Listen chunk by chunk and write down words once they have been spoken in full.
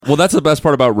Well, that's the best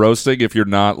part about roasting. If you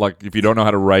don't know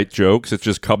how to write jokes, it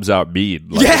just comes out mean.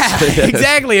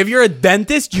 Exactly. If you're a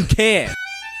dentist, you can.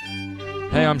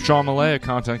 Hey, I'm Sean Millay, a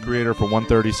content creator for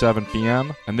 1:37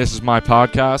 p.m., and this is my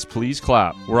podcast, Please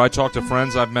Clap, where I talk to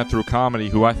friends I've met through comedy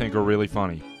who I think are really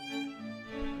funny.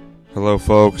 Hello,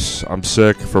 folks. I'm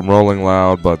sick from Rolling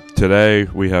Loud, but today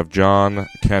we have John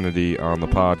Kennedy on the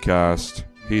podcast.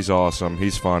 He's awesome.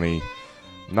 He's funny.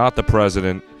 Not the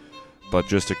president, but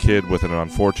just a kid with an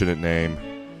unfortunate name.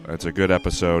 It's a good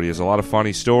episode. He has a lot of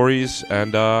funny stories,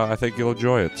 and I think you'll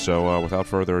enjoy it. So without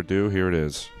further ado, here it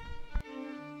is.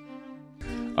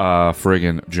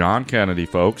 Friggin' John Kennedy,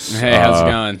 folks. Hey, how's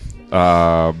it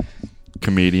going?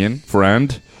 Comedian,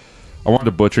 friend. I wanted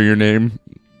to butcher your name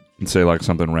and say like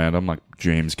something random, like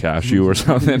James Cashew or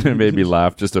something, and made me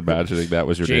laugh just imagining that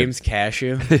was your James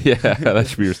Cashew? Yeah, that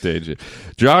should be your stage name.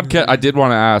 John I did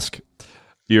want to ask,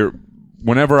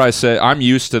 whenever I say, I'm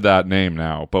used to that name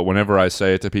now, but whenever I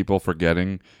say it to people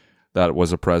forgetting that it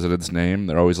was a president's name,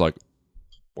 they're always like,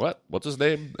 what? What's his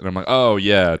name? And I'm like, oh,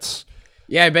 yeah, it's...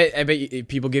 Yeah, I bet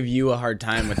people give you a hard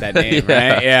time with that name,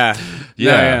 Yeah. right?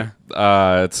 Yeah.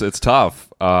 Yeah. It's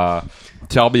tough.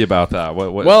 Tell me about that.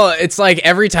 What? Well, it's like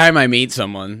every time I meet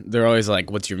someone, they're always like,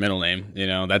 what's your middle name? You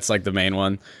know, that's like the main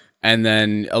one. And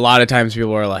then a lot of times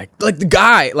people are like the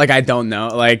guy, like I don't know,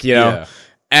 like, you know.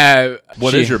 Yeah.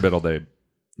 What is your middle name?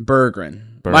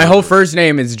 Berggren. My whole first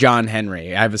name is John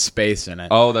Henry. I have a space in it.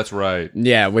 Oh, that's right.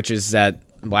 Yeah, which is that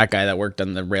black guy that worked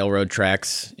on the railroad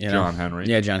tracks. You know? John Henry.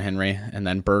 Yeah, John Henry. And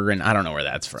then Berggren. I don't know where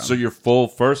that's from. So your full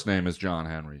first name is John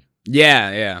Henry.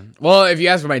 Yeah. Well, if you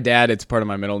ask for my dad, it's part of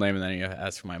my middle name, and then you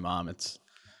ask for my mom, it's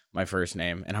my first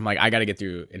name. And I'm like, I got to get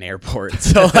through an airport.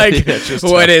 So like,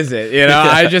 what is it? You know,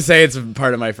 I just say it's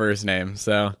part of my first name.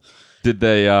 So did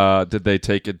they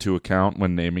take into account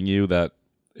when naming you that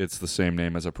it's the same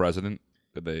name as a president?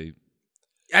 Did they?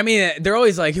 I mean, they're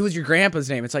always like, who was your grandpa's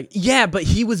name? It's like, yeah, but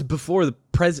he was before the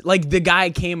president. Like, the guy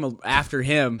came after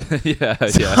him. Yeah.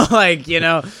 Like, you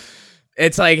know,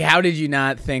 it's like, how did you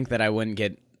not think that I wouldn't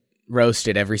get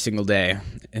roasted every single day?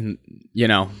 And, you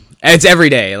know, it's every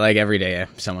day. Like, every day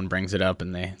someone brings it up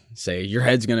and they say, your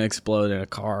head's going to explode in a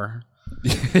car.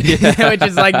 Which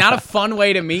is like not a fun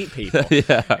way to meet people.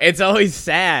 Yeah. It's always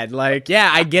sad. Like,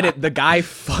 yeah, I get it. The guy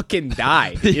fucking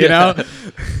died, you know?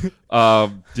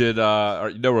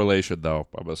 No relation though,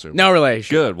 I'm assuming. No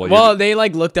relation. Good. Well, they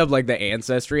like looked up like the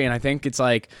ancestry, and I think it's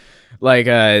like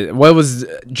what was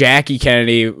Jackie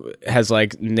Kennedy has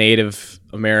like Native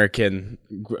American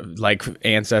like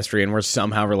ancestry, and we're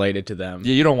somehow related to them.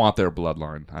 Yeah, you don't want their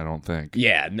bloodline, I don't think.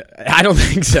 Yeah, I don't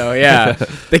think so. Yeah,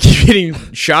 they keep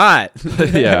getting shot.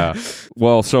 Yeah.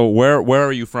 Well, so where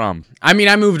are you from? I mean,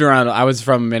 I moved around. I was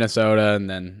from Minnesota,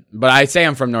 but I say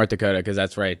I'm from North Dakota because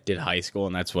that's where I did high school,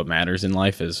 and that's what matters in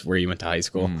life is where you went to high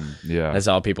school. Yeah, that's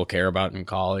all people care about in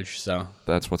college. So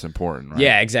that's what's important, right?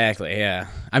 Yeah, exactly. Yeah,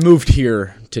 I moved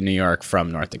here to New York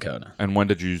from North Dakota. And when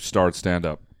did you start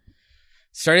stand-up?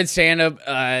 Started stand-up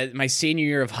my senior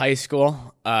year of high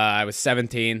school. I was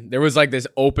 17. There was like this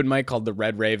open mic called the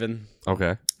Red Raven.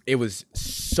 Okay. It was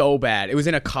so bad. It was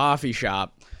in a coffee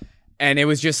shop. And it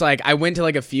was just like, I went to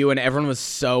like a few and everyone was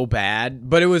so bad.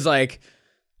 But it was like,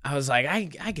 I was like,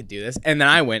 I could do this. And then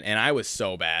I went and I was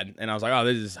so bad. And I was like, oh,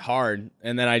 this is hard.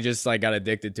 And then I just like got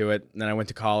addicted to it. And then I went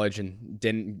to college and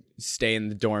didn't stay in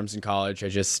the dorms in college. I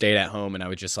just stayed at home and I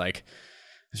was just like,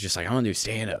 I want to do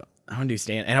stand-up.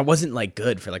 And I wasn't like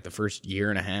good for like the first year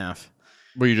and a half.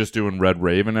 Were you just doing Red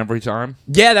Raven every time?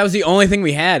 Yeah, that was the only thing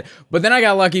we had. But then I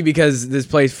got lucky because this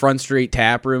place, Front Street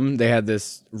Tap Room, they had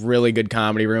this really good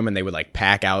comedy room and they would like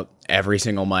pack out every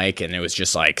single mic and it was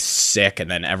just like sick. And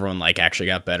then everyone like actually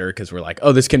got better because we're like,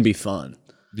 oh, this can be fun.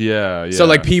 Yeah. So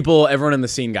like everyone in the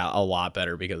scene got a lot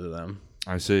better because of them.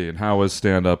 I see. And how has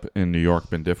stand-up in New York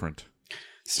been different?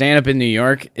 Stand-up in New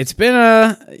York, it's been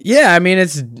I mean,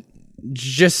 it's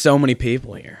just so many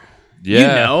people here. Yeah, you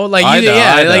know, like I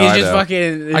know, it's just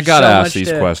fucking. I gotta ask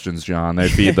these questions, John. They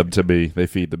feed them to me.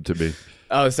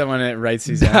 Oh, someone that writes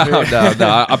these out.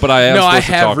 No. But I am. No, I to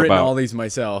have talk written about all these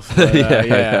myself. But,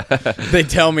 yeah. They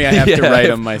tell me I have to write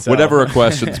them myself. Whenever a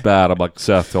question's bad, I'm like,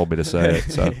 Seth told me to say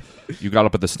it. So you got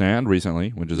up at the Stand recently,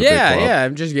 which is a big club. Yeah.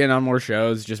 I'm just getting on more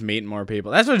shows, just meeting more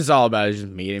people. That's what it's all about. Is just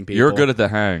meeting people. You're good at the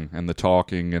hang and the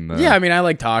talking and the. Yeah, I mean, I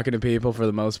like talking to people for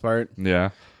the most part. Yeah,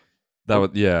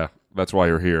 that's why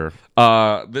you're here.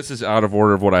 This is out of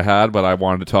order of what I had, but I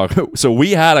wanted to talk. So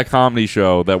we had a comedy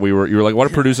show that you were like, want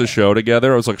to produce a show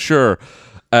together? I was like, sure.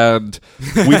 And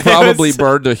we probably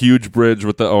burned a huge bridge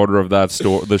with the owner of that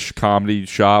store, the comedy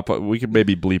shop. We could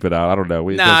maybe bleep it out. I don't know.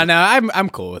 No, I'm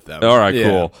cool with them. All right,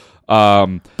 cool.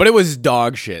 But it was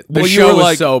dog shit. The Well, you show were was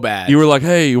like- so bad. You were like,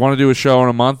 hey, you want to do a show in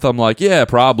a month? I'm like, yeah,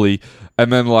 probably.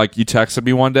 And then like you texted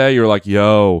me one day. You're like,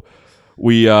 yo,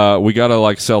 we gotta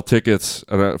like sell tickets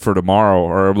for tomorrow,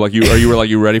 or like you were like,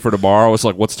 you ready for tomorrow? I was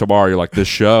like, what's tomorrow? You're like, this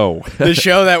show. the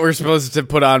show that we're supposed to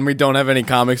put on, we don't have any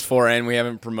comics for, and we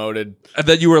haven't promoted. And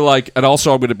then you were like, and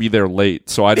also I'm going to be there late,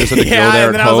 so I just had to go there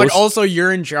and then and I was like, host. also,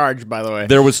 you're in charge, by the way.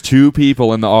 There was 2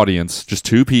 people in the audience, just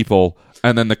 2 people,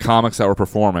 and then the comics that were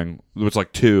performing, there was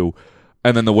like 2,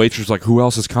 and then the waitress was like, who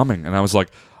else is coming? And I was like,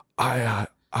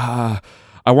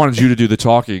 I wanted you to do the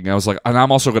talking. I was like, and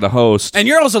I'm also going to host. And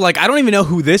you're also like, I don't even know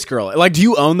who this girl is. Like, do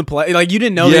you own the play? Like, you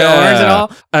didn't know the owners at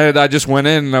all? And I just went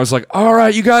in and I was like, all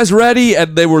right, you guys ready?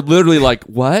 And they were literally like,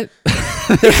 what?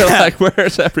 They're like,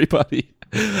 where's everybody?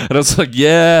 And I was like,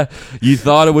 yeah, you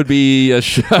thought it would be a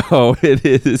show. It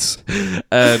is.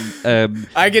 And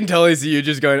I can totally see you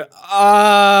just going, you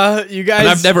guys. and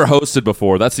I've never hosted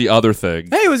before. That's the other thing.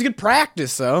 Hey, it was good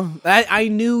practice, though. I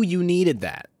knew you needed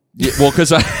that. Yeah, well,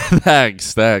 because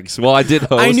thanks. Well, I did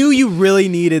host. I knew you really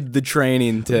needed the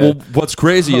training to. Well, what's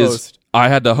crazy is host. I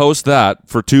had to host that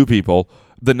for 2 people.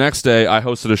 The next day, I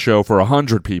hosted a show for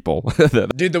 100 people.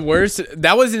 Dude, the worst.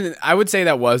 That wasn't. I would say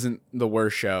that wasn't the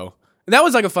worst show. That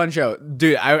was like a fun show,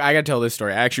 dude. I gotta tell this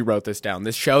story. I actually wrote this down.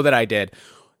 This show that I did,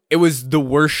 it was the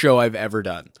worst show I've ever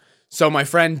done. So my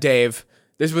friend Dave,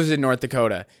 this was in North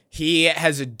Dakota. He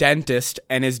has a dentist,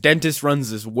 and his dentist runs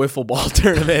this wiffle ball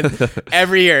tournament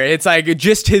every year. It's like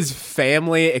just his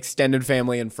family, extended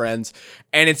family, and friends,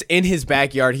 and it's in his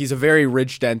backyard. He's a very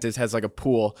rich dentist, has like a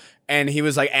pool, and he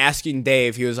was like asking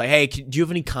Dave. He was like, "Hey, do you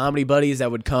have any comedy buddies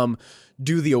that would come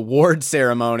do the award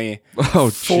ceremony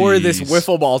for this jeez.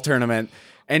 wiffle ball tournament?"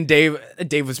 And Dave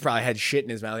was probably had shit in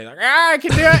his mouth. He's like, I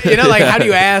can do it. You know, like, how do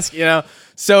you ask? You know?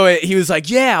 So he was like,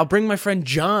 yeah, I'll bring my friend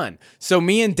John. So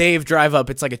me and Dave drive up.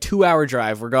 It's like a 2-hour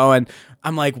drive. We're going.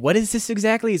 I'm like, what is this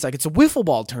exactly? He's like, it's a wiffle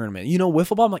ball tournament. You know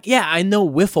wiffle ball? I'm like, yeah, I know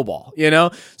wiffle ball, you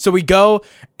know? So we go,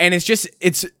 and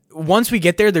it's once we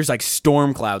get there, there's like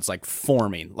storm clouds like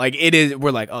forming. Like it is,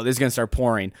 we're like, oh, this is going to start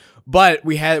pouring. But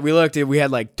we had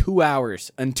like 2 hours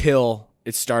until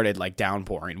it started like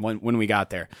downpouring when we got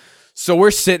there. So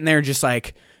we're sitting there just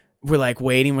like, we're like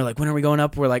waiting. We're like, when are we going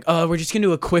up? We're like, oh, we're just going to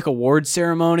do a quick award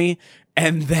ceremony.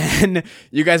 And then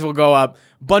you guys will go up.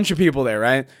 Bunch of people there,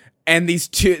 right? And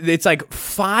it's like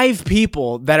 5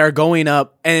 people that are going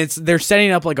up, and they're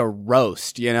setting up like a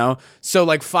roast, you know? So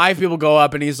like 5 people go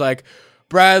up, and he's like,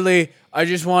 Bradley,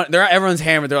 everyone's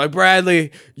hammered. They're like,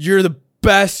 Bradley, you're the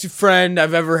best friend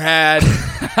I've ever had.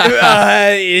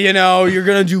 You know, you're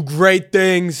going to do great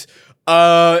things.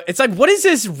 It's like, what is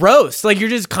this roast? Like, you're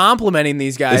just complimenting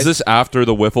these guys. Is this after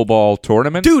the wiffle ball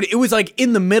tournament? Dude, it was like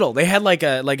in the middle. They had like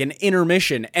an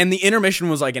intermission, and the intermission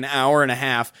was like an hour and a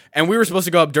half, and we were supposed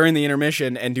to go up during the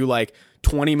intermission and do like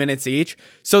 20 minutes each.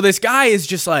 So this guy is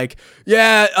just like,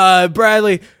 yeah,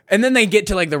 Bradley. And then they get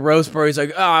to like the roast part. He's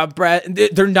like, Brad,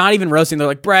 they're not even roasting. They're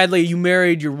like, Bradley, you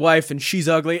married your wife and she's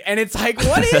ugly. And it's like,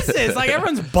 what is this? Like,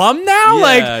 everyone's bummed now?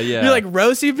 Yeah. You're like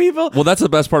roasting people? Well, that's the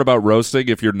best part about roasting.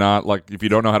 If you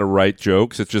don't know how to write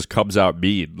jokes, it just comes out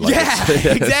mean. Like,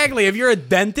 yeah, exactly. If you're a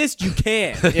dentist, you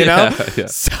can, you know? Yeah.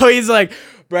 So he's like,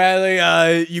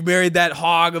 Bradley, you married that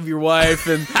hog of your wife,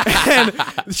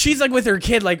 and she's like with her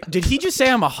kid, like, did he just say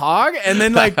I'm a hog? And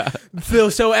then like,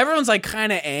 so everyone's like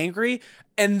kind of angry,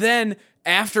 and then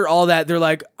after all that, they're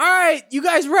like, all right, you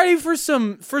guys ready for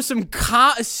some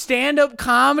stand-up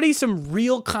comedy, some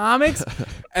real comics?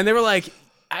 And they were like,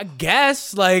 I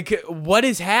guess, like, what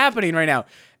is happening right now?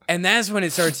 And that's when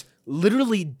it starts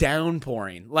literally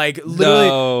downpouring, like literally.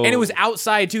 No. And it was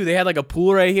outside too. They had like a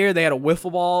pool right here. They had a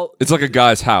wiffle ball. It's like a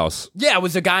guy's house. Yeah, it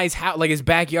was a guy's house, like his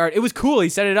backyard. It was cool. He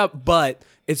set it up, but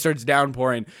it starts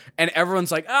downpouring, and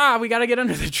everyone's like, we got to get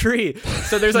under the tree.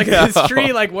 So there's like this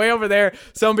tree like way over there.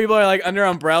 Some people are like under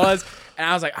umbrellas, and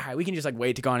I was like, all right, we can just like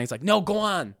wait to go on. He's like, no, go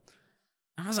on.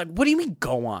 And I was like, what do you mean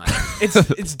go on?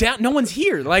 It's down. No one's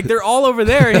here. Like, they're all over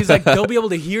there. And he's like, they'll be able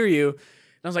to hear you. And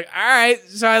I was like, all right.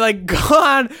 So I like go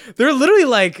on. They're literally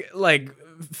like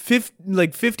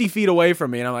 50 feet away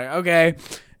from me. And I'm like, okay.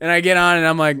 And I get on, and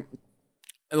I'm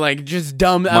like just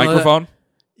dumb. Microphone?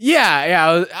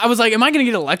 Yeah. I was like, am I going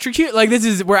to get electrocuted? Like,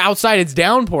 we're outside, it's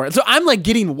downpouring. So I'm like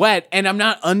getting wet, and I'm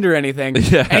not under anything.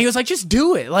 Yeah. And he was like, just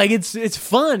do it. Like, it's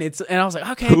fun. And I was like,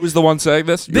 okay. Who was the one saying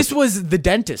this? This was the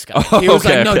dentist guy. Oh, He was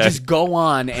okay, like, no, okay. just go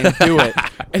on and do it.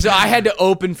 And so I had to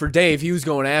open for Dave. He was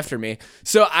going after me.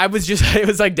 So I was just, it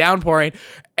was like downpouring.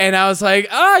 And I was like,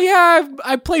 oh, yeah,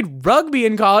 I played rugby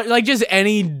in college. Like, just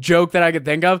any joke that I could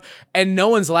think of. And no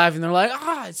one's laughing. They're like,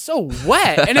 it's so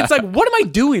wet. And it's like, what am I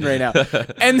doing right now?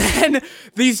 And then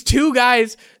these two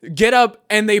guys get up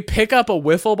and they pick up a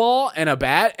wiffle ball and a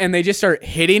bat. And they just start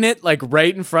hitting it, like,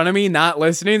 right in front of me, not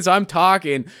listening. So I'm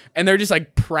talking. And they're just,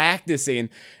 like, practicing.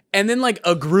 And then, like,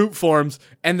 a group forms,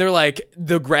 and they're like,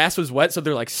 the grass was wet, so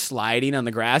they're like sliding on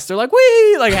the grass. They're like,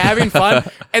 wee, like having fun.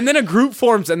 And then a group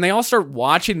forms, and they all start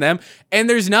watching them. And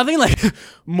there's nothing like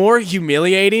more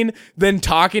humiliating than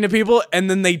talking to people, and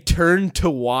then they turn to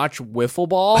watch wiffle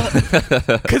ball.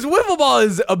 Because wiffle ball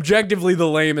is objectively the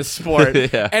lamest sport.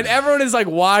 Yeah. And everyone is like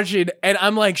watching, and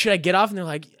I'm like, should I get off? And they're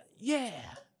like, yeah,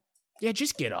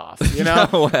 just get off. You know?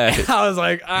 No way. And I was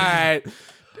like, all right.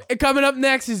 And coming up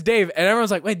next is Dave. And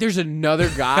everyone's like, wait, there's another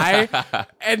guy?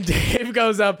 And Dave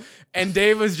goes up, and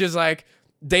Dave was just like,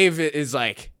 Dave is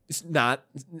like, not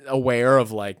aware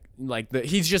of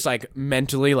he's just like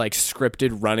mentally like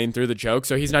scripted running through the joke.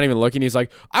 So he's not even looking. He's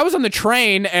like, I was on the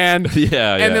train and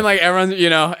then like everyone's,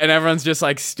 and everyone's just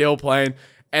like still playing.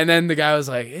 And then the guy was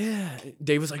like, yeah.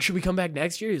 Dave was like, should we come back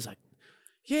next year? He's like,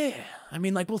 yeah. I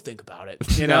mean, like, we'll think about it,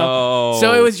 No.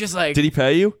 So it was just like, Did he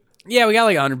pay you? yeah, we got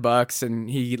like $100, and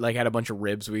he like had a bunch of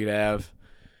ribs we'd have.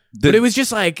 But it was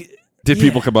just like, Did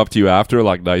people come up to you after,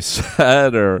 like, nice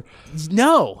set, or?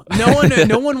 No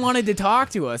one wanted to talk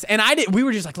to us. And we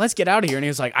were just like, let's get out of here. And he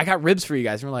was like, I got ribs for you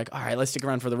guys. And we're like, all right, let's stick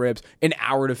around for the ribs. An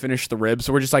hour to finish the ribs.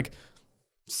 So we're just like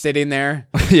sitting there.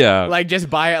 Yeah. Like just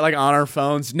buy it like on our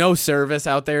phones. No service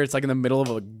out there. It's like in the middle of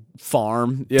a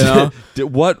farm,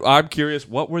 I'm curious,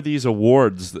 what were these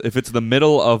awards? If it's the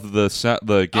middle of the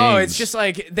games. Oh, it's just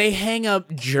like they hang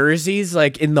up jerseys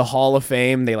like in the Hall of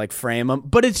Fame. They like frame them.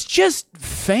 But it's just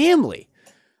family.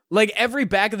 Like every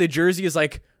back of the jersey is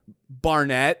like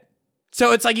Barnett.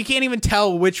 So it's like you can't even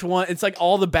tell which one. It's like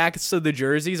all the backs of the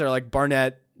jerseys are like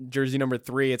Barnett jersey number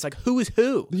 3. It's like, who is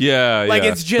who? Yeah, like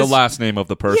it's just the last name of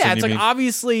the person. Yeah, it's like mean?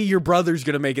 Obviously your brother's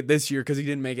gonna make it this year because he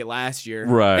didn't make it last year,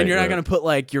 right? And you're not gonna put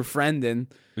like your friend in.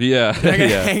 Yeah, you're not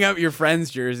gonna hang up your friend's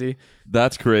jersey.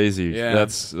 That's crazy. Yeah,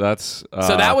 that's. So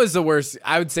that was the worst.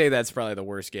 I would say that's probably the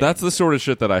worst game. That's the sort of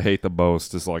shit that I hate the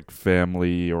most. Is like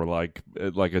family or like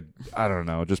I don't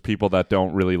know, just people that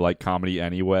don't really like comedy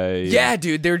anyway. Yeah,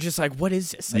 dude, they're just like, what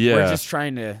is this? Like, we're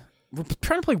trying to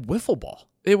play wiffle ball.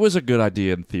 It was a good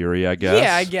idea in theory, I guess.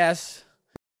 Yeah, I guess.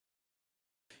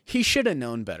 He should have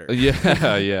known better.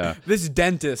 Yeah. This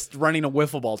dentist running a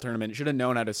wiffle ball tournament should have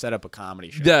known how to set up a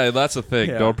comedy show. Yeah, that's the thing.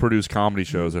 Yeah. Don't produce comedy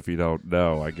shows if you don't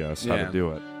know, I guess, how to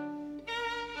do it.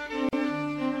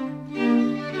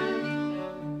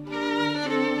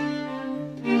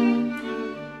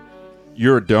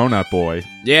 You're a donut boy.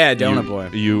 Yeah, donut boy.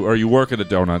 You work at a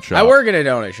donut shop. I work at a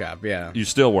donut shop, yeah. You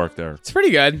still work there. It's pretty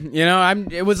good.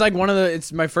 It was like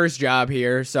it's my first job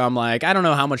here, so I'm like, I don't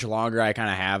know how much longer I kind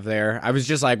of have there. I was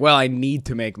just like, well, I need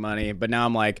to make money, but now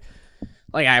I'm like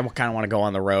I kind of want to go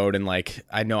on the road, and like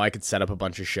I know I could set up a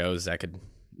bunch of shows that could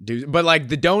do, but like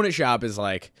the donut shop is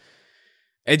like,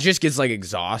 it just gets like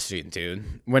exhausting, dude,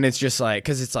 when it's just like,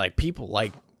 because it's like people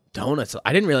like donuts.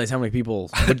 I didn't realize how many people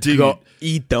would go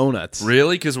eat donuts.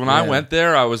 Really? Because when I went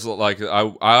there, I was like,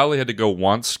 I only had to go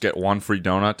once, get one free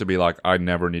donut to be like, I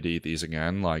never need to eat these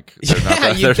again. Like,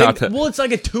 they're not that. Well, it's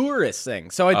like a tourist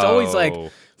thing, so it's always like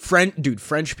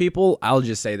French people. I'll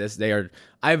just say this: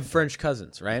 I have French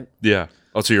cousins, right? Yeah.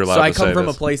 Oh, so you're allowed to say I come from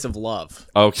this. a place of love.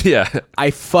 Oh, yeah.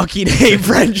 I fucking hate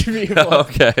French people.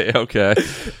 Okay.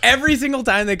 Every single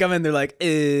time they come in, they're like,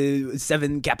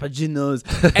 7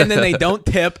 cappuccinos. And then they don't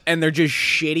tip, and they're just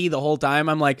shitty the whole time.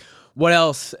 I'm like, what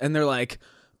else? And they're like,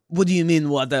 what do you mean,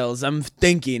 what else? I'm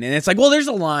thinking. And it's like, well, there's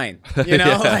a line. You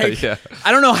know?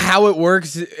 I don't know how it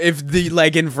works if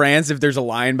in France, if there's a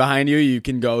line behind you, you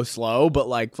can go slow, but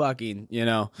like fucking,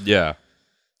 Yeah.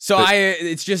 So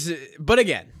it's just, but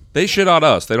again. They shit on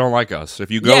us. They don't like us.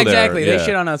 If you go there. Exactly. They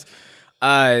shit on us.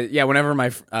 Whenever my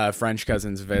French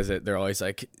cousins visit, they're always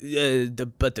like,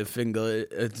 the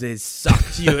Butterfinger, they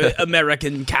sucked you,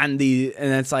 American candy.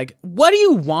 And it's like, what do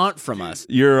you want from us?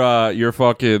 Your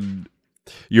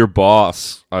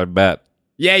boss, I bet.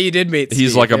 Yeah, you did meet Steve.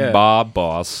 He's like a mob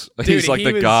boss. Dude, he's like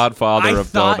the godfather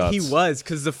of donuts. I thought he was,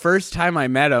 because the first time I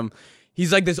met him,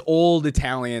 he's like this old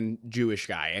Italian Jewish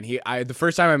guy. And the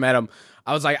first time I met him,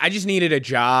 I was like, I just needed a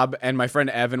job, and my friend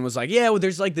Evan was like, yeah, well,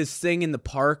 there's like this thing in the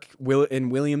park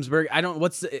in Williamsburg.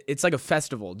 It's like a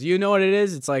festival. Do you know what it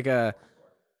is? It's like a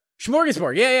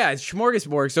smorgasbord. Yeah, it's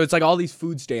smorgasbord. So it's like all these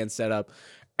food stands set up,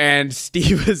 and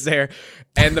Steve was there.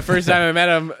 And the first time I met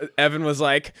him, Evan was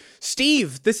like,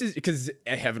 Steve, this is, because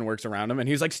Evan works around him, and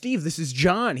he was like, Steve, this is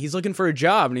John. He's looking for a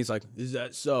job. And he's like, is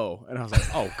that so? And I was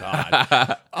like, oh,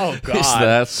 God. Oh, God. Is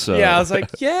that so? Yeah, I was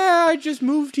like, yeah, I just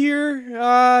moved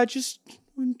here. Just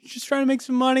trying to make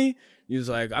some money. He was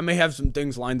like, I may have some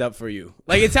things lined up for you.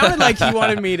 Like, it sounded like he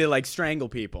wanted me to, like, strangle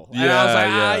people. And I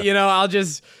was like, I'll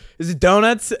just, is it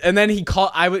donuts? And then he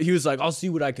was like, I'll see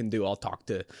what I can do. I'll talk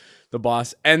to the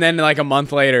boss. And then, like, a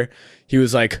month later, he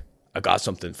was like, I got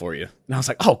something for you. And I was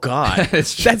like, oh, God.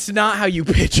 That's not how you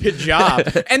pitch a job.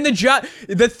 And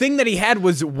the thing that he had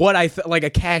was what like a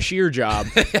cashier job.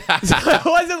 So it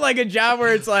wasn't like a job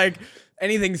where it's like,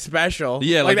 anything special.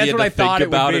 Yeah, like that's what I thought it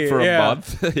would be. It for a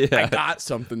month. I got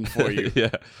something for you.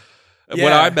 Yeah.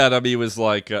 When I met him, he was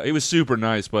like, he was super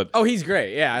nice. But oh, he's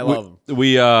great. Yeah, I love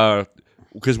him.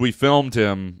 Because we filmed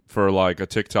him for like a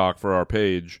TikTok for our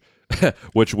page,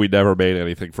 which we never made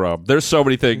anything from. There's so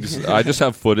many things. I just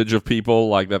have footage of people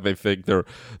like that. They think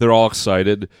they're all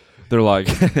excited. They're like,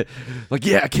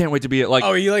 yeah, I can't wait to be at like.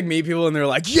 Oh, you like meet people and they're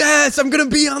like, yes, I'm gonna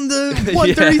be on the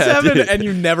 137, and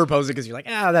you never post it because you're like,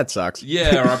 that sucks.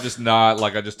 Yeah, or I'm just not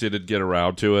like I just didn't get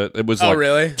around to it. It was like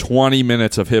really? 20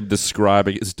 minutes of him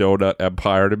describing his donut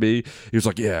empire to me. He was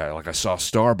like, yeah, like I saw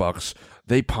Starbucks.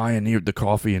 They pioneered the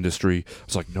coffee industry. I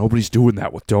was like, nobody's doing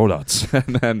that with donuts.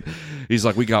 And then he's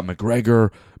like, we got McGregor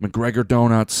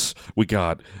donuts. We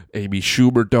got Amy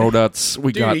Schumer donuts.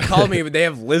 He called me, but they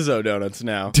have Lizzo donuts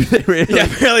now. Do they really? Yeah,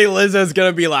 really, Lizzo's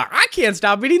going to be like, I can't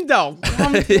stop eating dough.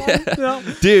 Yeah.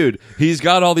 Dude, he's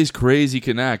got all these crazy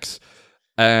connects.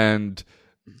 And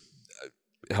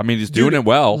I mean, he's doing it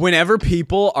well. Whenever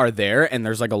people are there and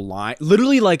there's like a line,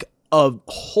 literally like a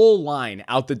whole line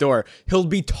out the door, he'll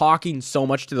be talking so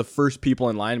much to the first people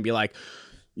in line and be like,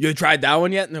 you tried that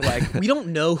one yet? And they're like, we don't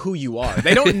know who you are.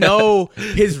 They don't know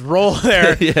his role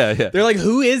there. Yeah. They're like,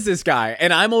 who is this guy?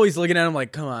 And I'm always looking at him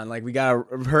like, come on, like we gotta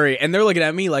hurry. And they're looking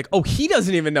at me like, oh, he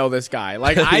doesn't even know this guy.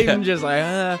 Like I'm just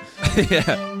like,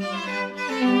 Yeah.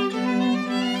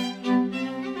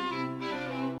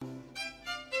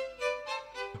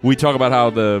 We talk about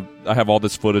how I have all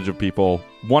this footage of people.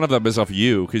 One of them is of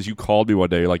you, because you called me one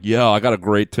day. You're like, yeah, I got a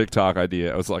great TikTok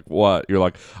idea. I was like, what? You're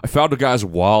like, I found a guy's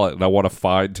wallet and I want to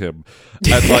find him.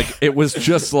 And like, it was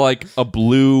just like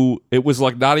it was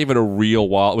like not even a real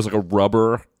wallet. It was like a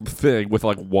rubber thing with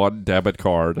like one debit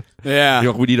card. yeah.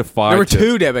 You're like, we need to find There were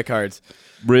him. 2 debit cards.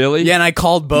 Really? Yeah, and I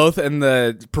called both, and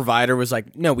the provider was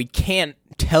like, no, we can't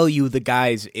tell you the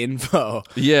guy's info.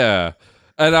 Yeah.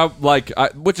 And I'm like,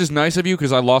 which is nice of you,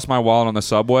 because I lost my wallet on the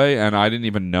subway and I didn't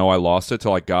even know I lost it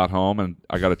till I got home, and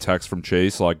I got a text from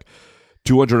Chase like,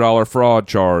 $200 fraud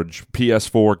charge,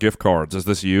 PS4 gift cards. Is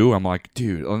this you? I'm like,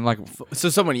 dude. I'm like, so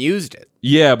someone used it.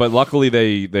 Yeah, but luckily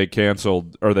they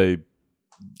canceled, or they.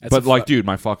 But like, dude,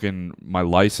 my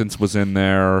license was in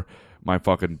there, my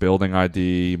fucking building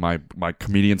ID, my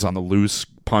Comedians on the Loose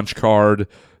punch card,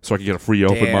 so I could get a free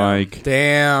open mic.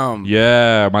 Damn.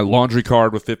 Yeah, my laundry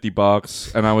card with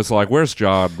 $50, and I was like, "Where's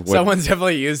John?" Someone's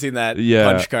definitely using that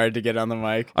punch card to get on the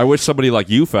mic. I wish somebody like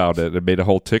you found it and made a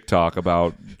whole TikTok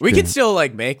about. We could still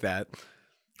like make that.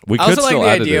 We I could also like still the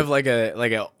edit idea it. of like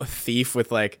a thief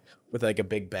with like a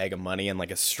big bag of money and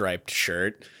like a striped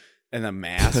shirt and a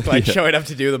mask, like showing up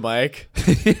to do the mic.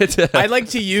 I'd like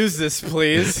to use this,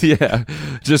 please. Yeah,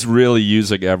 just really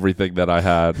using everything that I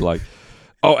had, like.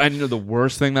 Oh, and you know the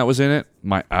worst thing that was in it?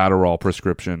 My Adderall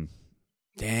prescription.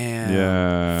 Damn.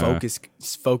 Yeah.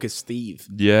 Focus thief.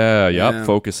 Yeah, yep, Yeah.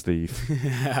 Focus thief. He's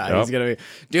gonna be,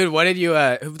 dude. What did you?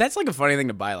 That's like a funny thing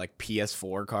to buy, like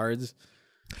PS4 cards.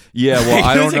 Yeah, well,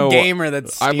 I don't know. Who's a gamer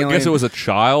that's I stealing? guess it was a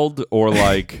child or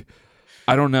like,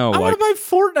 I don't know. I like, want to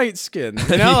buy Fortnite skins.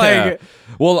 You know, yeah. like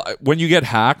Well, when you get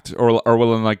hacked or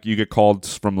when like you get called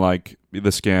from like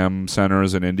the scam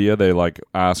centers in India, they like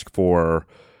ask for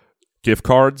gift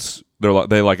cards.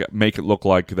 They like make it look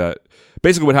like that.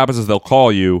 Basically, what happens is they'll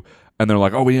call you and they're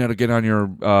like, "Oh, we need to get on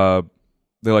your."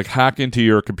 They like hack into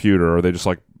your computer, or they just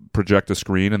like project a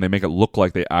screen and they make it look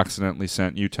like they accidentally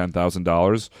sent you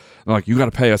 $10,000. They're like, "You got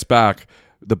to pay us back."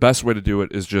 The best way to do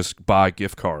it is just buy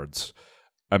gift cards,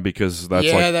 and because that's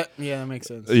that makes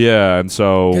sense. Yeah, and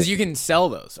so Because you can sell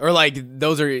those, or like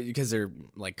those are because they're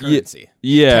like currency.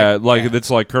 Yeah, it's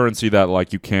like currency that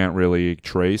like you can't really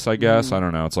trace, I guess. I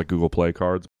don't know. It's like Google Play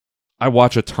cards. I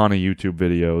watch a ton of YouTube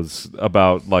videos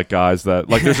about like guys that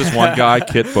like there's this one guy,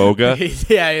 Kit Boga.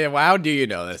 yeah. Well, how do you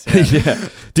know this? Yeah.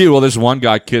 Dude, well there's one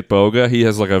guy, Kit Boga. He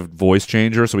has like a voice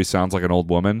changer, so he sounds like an old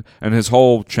woman. And his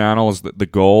whole channel is the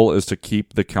goal is to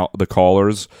keep the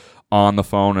callers on the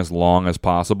phone as long as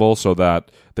possible so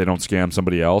that they don't scam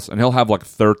somebody else. And he'll have like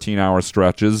 13-hour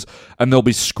stretches, and they'll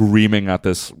be screaming at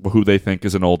this who they think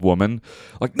is an old woman,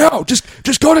 like, no, just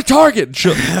go to Target.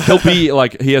 And he'll be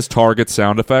like, he has Target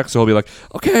sound effects, so he'll be like,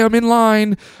 okay, I'm in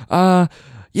line.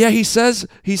 Yeah, he says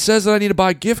that I need to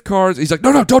buy gift cards. He's like,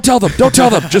 no, don't tell them,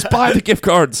 just buy the gift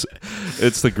cards.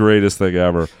 It's the greatest thing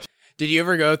ever. Did you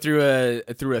ever go through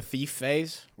a thief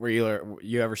phase where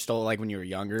you ever stole, like when you were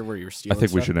younger, where you were stealing? I think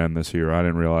stuff? we should end this here. I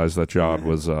didn't realize that John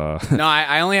was. No,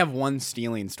 I only have one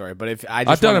stealing story, but if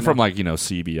I've done it from like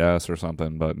CBS or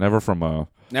something, but never from a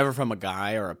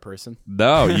guy or a person.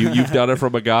 No, you've done it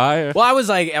from a guy. Well, I was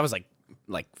like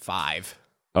 5.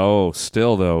 Oh,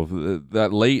 still though,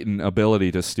 that latent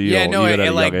ability to steal. Yeah, no, even at it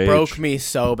a like young broke age. me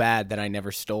so bad that I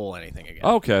never stole anything again.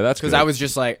 Okay, that's because good. I was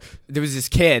just like, there was this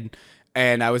kid,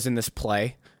 and I was in this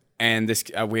play, and this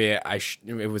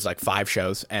it was like 5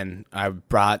 shows, and I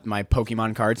brought my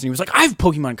Pokemon cards, and he was like, I have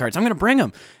Pokemon cards, I'm gonna bring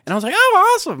them, and I was like,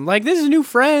 oh, awesome, like this is a new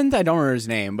friend. I don't remember his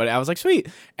name, but I was like, sweet,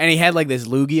 and he had like this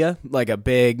Lugia, like a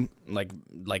big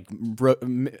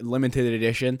limited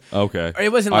edition. Okay,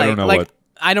 It wasn't I don't know what.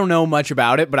 I don't know much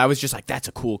about it, but I was just like, that's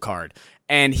a cool card.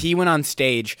 And he went on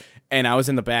stage, and I was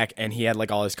in the back, and he had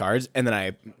like all his cards, and then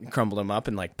I crumbled them up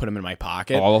and like put them in my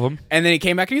pocket. All of them? And then he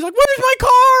came back, and he's like, where's my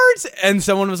cards? And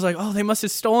someone was like, oh, they must have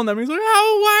stolen them. He's like,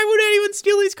 oh, why would anyone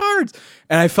steal these cards?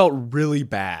 And I felt really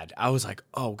bad. I was like,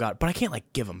 oh, God. But I can't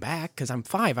like give them back because I'm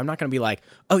 5. I'm not going to be like,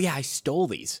 oh, yeah, I stole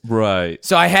these. Right.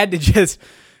 So I had to just...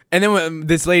 And then when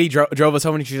this lady drove us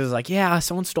home, and she was like, yeah,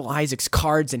 someone stole Isaac's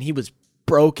cards, and he was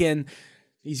broken.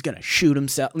 He's gonna shoot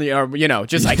himself, or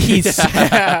just like he's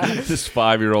This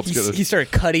 5-year-old's gonna. He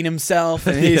started cutting himself,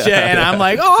 and and I'm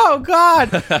like, oh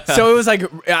God. So it was like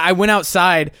I went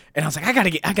outside, and I was like,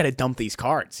 I gotta dump these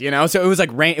cards, So it was like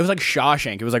rain. It was like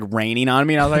Shawshank. It was like raining on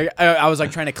me, and I was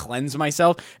like trying to cleanse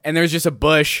myself, and there was just a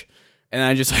bush, and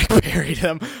I just like buried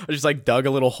them. I just like dug a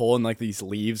little hole in like these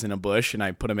leaves in a bush, and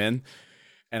I put them in,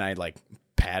 and I like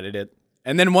patted it.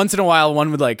 And then once in a while,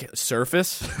 one would like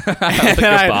surface, like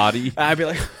a body. I'd be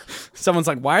like, someone's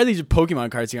like, "Why are these Pokemon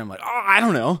cards here?" I'm like, "Oh, I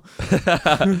don't know."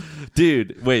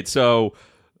 Dude, wait. So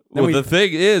the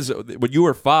thing is, when you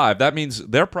were 5, that means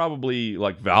they're probably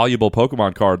like valuable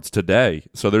Pokemon cards today.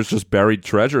 So there's just buried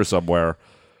treasure somewhere.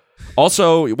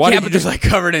 Also, why did you just like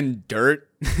covered in dirt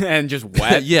and just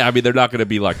wet? Yeah, I mean they're not going to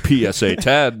be like PSA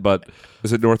 10, but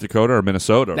is it North Dakota or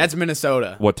Minnesota? That's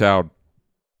Minnesota. What town?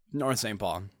 North St.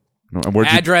 Paul. And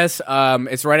Address,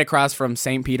 it's right across from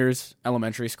St. Peter's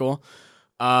Elementary School.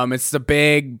 It's the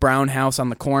big brown house on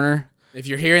the corner. If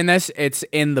you're hearing this, it's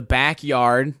in the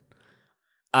backyard.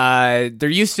 There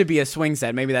used to be a swing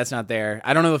set. Maybe that's not there.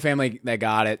 I don't know the family that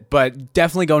got it, but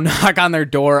definitely go knock on their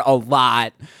door a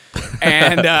lot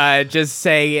and just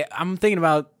say, I'm thinking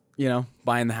about,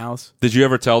 buying the house. Did you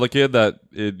ever tell the kid that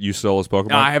you stole his Pokemon?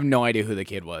 No, I have no idea who the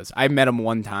kid was. I met him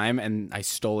one time, and I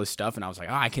stole his stuff, and I was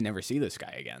like, I can never see this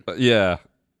guy again. Yeah.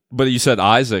 But you said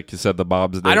Isaac. You said the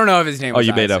mom's name. I don't know if his name was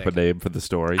you made Isaac. up a name for the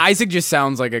story. Isaac just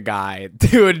sounds like a guy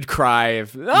who would cry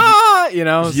if,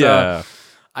 So yeah.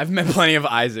 I've met plenty of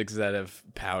Isaacs that have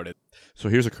pouted. So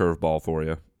here's a curveball for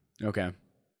you. Okay.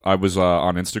 I was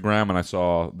on Instagram, and I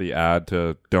saw the ad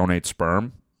to donate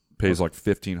sperm. Pays like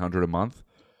 $1,500 a month.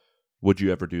 Would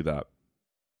you ever do that?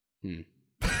 Would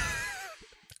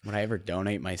I ever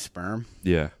donate my sperm?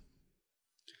 Yeah.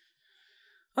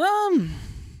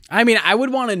 I mean, I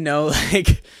would want to know,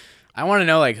 who's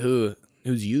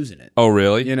using it. Oh,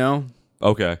 really?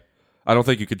 Okay. I don't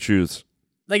think you could choose.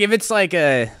 Like, if it's like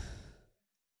I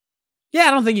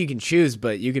don't think you can choose,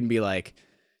 but you can be like,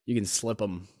 you can slip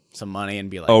them some money and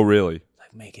be like, oh, really?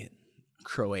 Like, make it a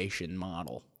Croatian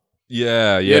model.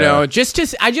 Yeah. I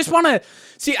just want to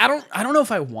see. I don't know if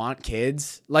I want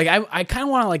kids. Like, I kind of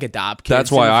want to like adopt kids.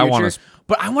 That's why I want to.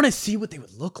 But I want to see what they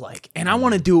would look like, and I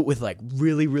want to do it with like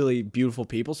really, really beautiful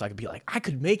people, so I could be like, I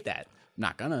could make that. I'm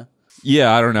not gonna.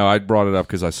 Yeah, I don't know. I brought it up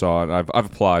because I saw it. I've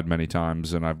applied many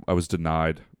times, and I was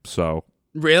denied. So.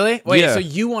 Really? Wait. Yeah. So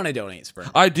you want to donate sperm?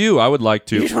 I do. I would like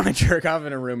to. You just want to jerk off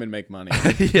in a room and make money.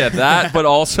 Yeah, that. But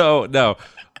also, no.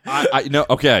 I no.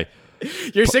 Okay.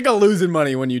 You're sick of losing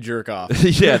money when you jerk off.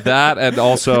 Yeah, that, and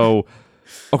also,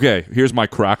 okay, here's my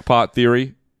crackpot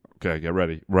theory. Okay, get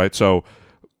ready. Right, so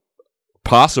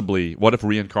possibly, what if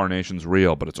reincarnation's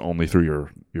real, but it's only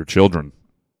through your children?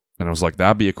 And I was like,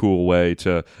 that'd be a cool way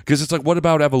to, because it's like, what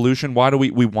about evolution? Why do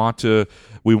we want to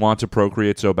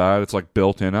procreate so bad? It's like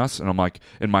built in us. And I'm like,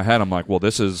 in my head, I'm like, well,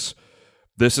 this is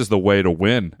the way to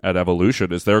win at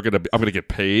evolution. I'm gonna get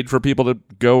paid for people to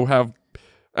go have.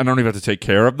 I don't even have to take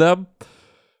care of them.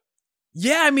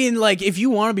 Yeah, I mean, like, if you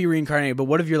want to be reincarnated, but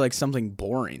what if you're like something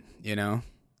boring,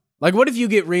 Like, what if you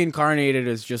get reincarnated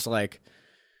as just like...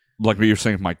 Like what you're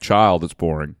saying, my child is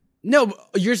boring. No,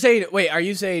 you're saying... Wait, are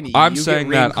you saying I'm you saying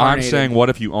get that. I'm reincarnated- saying, what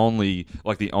if you only...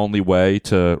 Like, the only way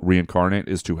to reincarnate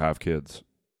is to have kids?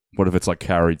 What if it's, like,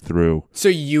 carried through? So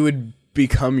you would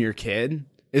become your kid?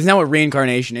 Isn't that what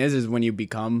reincarnation is when you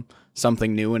become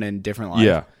something new in a different life?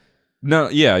 Yeah. No,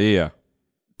 yeah.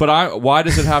 But why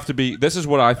does it have to be... This is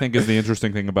what I think is the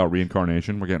interesting thing about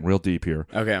reincarnation. We're getting real deep here.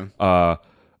 Okay.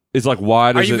 Is like,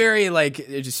 why does Are you it... very, like,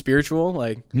 just spiritual?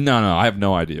 Like... No, I have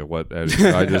no idea what... I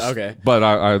just... Okay. But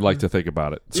I like to think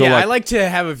about it. So yeah, like, I like to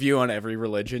have a view on every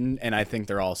religion, and I think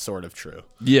they're all sort of true.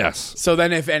 yes. So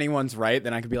then if anyone's right,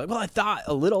 then I could be like, well, I thought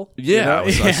a little. Yeah,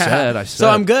 you know? I said. So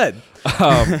I'm good.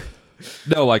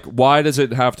 No, like, why does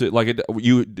it have to... Like,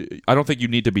 I don't think you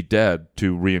need to be dead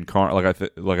to reincarnate.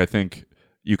 I think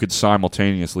you could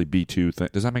simultaneously be two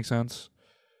things. Does that make sense?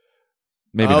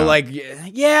 Maybe not. Like,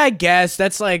 yeah, I guess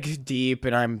that's like deep,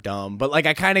 and I'm dumb, but like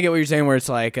I kind of get what you're saying, where it's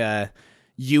like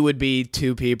you would be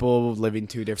two people living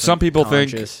two different. Some people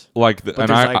conscious, think like, but and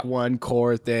there's I like one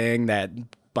core thing that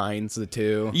binds the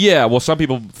two. yeah. Well, some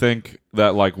people think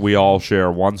that like we all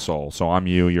share one soul, so I'm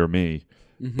you, you're me.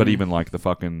 Mm-hmm. But even like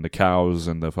the cows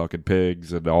and the fucking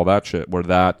pigs and all that shit, we're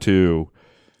that too.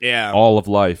 Yeah, All of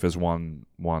life is one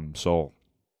soul.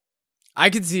 I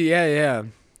could see. Yeah.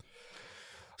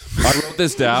 I wrote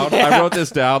this down. I wrote this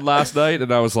down last night,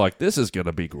 and I was like, "This is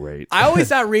gonna be great." I always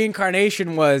thought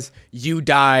reincarnation was you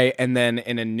die and then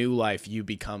in a new life you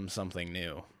become something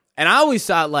new. And I always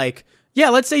thought like, yeah,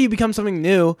 let's say you become something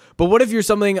new, but what if you're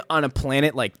something on a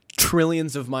planet like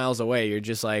trillions of miles away? You're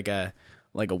just like a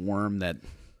worm that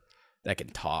can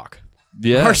talk.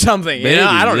 Yeah, Or something. maybe, You know?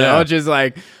 I don't yeah. know. Just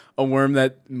like a worm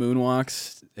that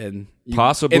moonwalks and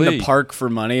Possibly. in the park for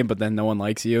money, but then no one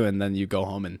likes you, and then you go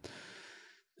home and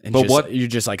But what- you're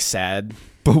just like sad.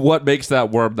 But what makes that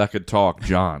worm that could talk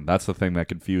John? That's the thing that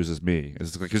confuses me.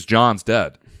 Is because John's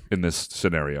dead in this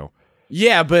scenario.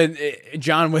 Yeah, but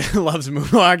John loves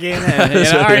moonwalking, and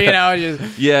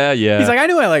just Yeah. he's like, I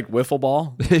knew I liked wiffle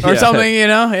ball or Yeah. something,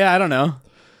 Yeah, I don't know.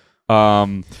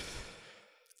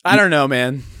 I don't know,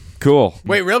 man. Cool.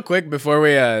 Wait, real quick before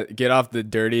we get off the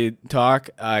dirty talk,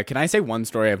 can I say one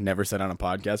story I've never said on a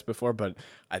podcast before, but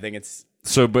I think it's...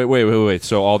 So, but wait.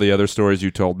 So all the other stories you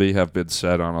told me have been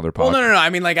said on other podcasts? Well, no. I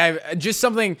mean, like, I've just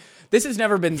something... This has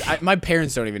never been... my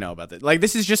parents don't even know about this. Like,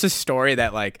 this is just a story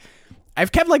that, like,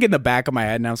 I've kept, like, in the back of my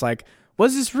head, and I was like,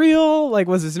 was this real? Like,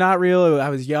 was this not real? I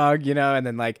was young, and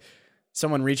then, like,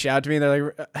 someone reached out to me, and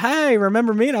they're like, hey,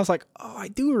 remember me? And I was like, oh, I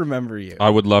do remember you. I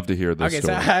would love to hear this Okay,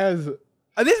 story. so I was...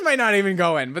 this might not even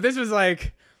go in, but this was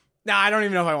like... Nah, I don't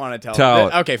even know if I want to Tell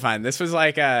it. Okay, fine. This was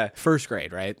like first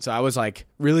grade, right? So I was like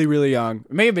really, really young.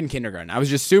 It may have been kindergarten. I was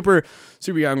just super,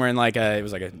 super young, wearing like it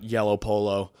was like a yellow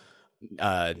polo,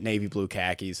 navy blue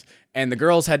khakis, and the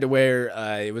girls had to wear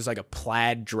it was like a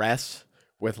plaid dress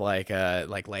with like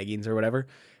leggings or whatever.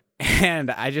 And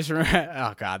I just remember,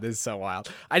 oh god, this is so wild.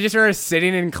 I just remember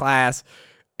sitting in class,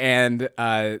 and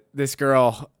this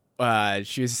girl,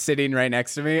 she was sitting right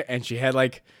next to me, and she had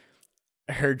like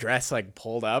her dress like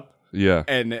pulled up, Yeah.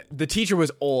 and the teacher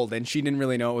was old and she didn't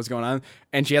really know what was going on,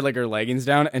 and she had like her leggings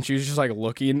down, and she was just like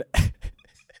looking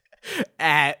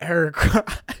at her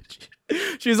crotch.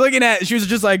 She was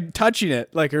just like touching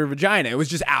it, like her vagina. It was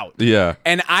just out. Yeah.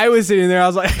 And I was sitting there, I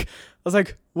was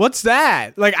like, what's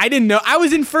that? Like, I didn't know. I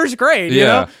was in first grade, you Yeah.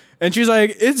 know? And she's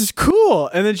like, it's cool.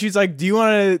 And then she's like, do you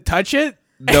want to touch it?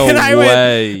 No and I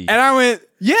way. I went,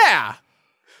 yeah.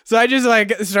 So I just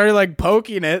like started like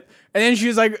poking it. And then she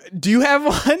was like, do you have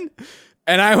one?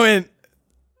 And I went,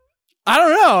 I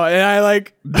don't know. And I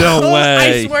like, No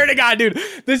way. I swear to God, dude,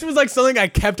 this was like something I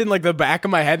kept in like the back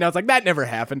of my head. And I was like, that never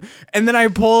happened. And then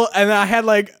and then I had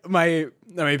like my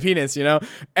penis, And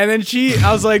then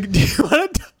I was like, do you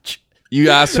want to touch? You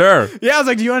asked her. Yeah, I was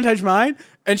like, do you want to touch mine?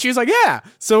 And she was like, yeah.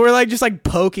 So we're like just like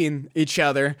poking each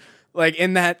other like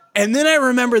in that. And then I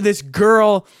remember this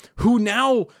girl who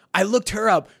now I looked her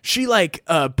up. She like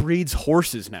breeds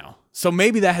horses now. So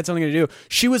maybe that had something to do.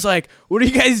 She was like, what are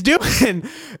you guys doing?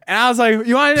 And I was like,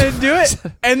 you want to do it?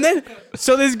 And then,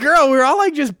 so this girl, we were all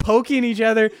like just poking each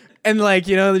other and like,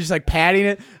 just like patting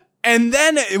it. And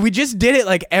then we just did it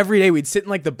like every day. We'd sit in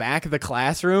like the back of the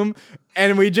classroom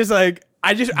and we just like,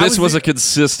 This was a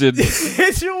consistent.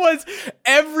 This was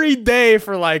every day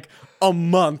for like a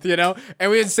month, And we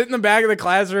would sit in the back of the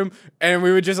classroom and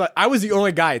we would just like, I was the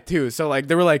only guy too. So like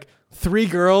there were like 3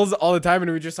 girls all the time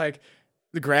and we would just like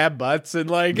grab butts and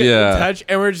like touch.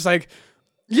 And we're just like,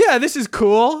 yeah, this is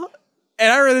cool. And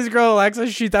I remember this girl,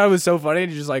 Alexa, she thought it was so funny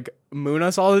to just like moon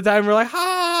us all the time. We're like,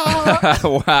 ha.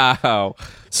 Wow.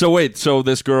 So wait, so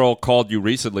this girl called you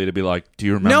recently to be like, do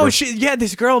you remember? No,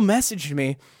 this girl messaged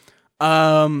me.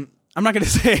 I'm not gonna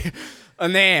say a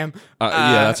name.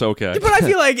 Yeah, that's okay. But I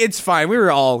feel like it's fine. We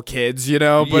were all kids, you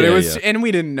know. But Yeah, it was, yeah. and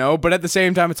we didn't know. But at the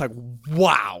same time, it's like,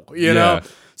 wow, you know. Yeah.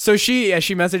 So she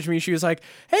messaged me. She was like,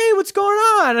 "Hey, what's going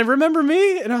on? And remember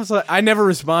me?" And I was like, I never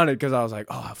responded because I was like,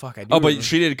 "Oh fuck, I do." Oh, but remember.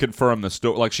 she did confirm the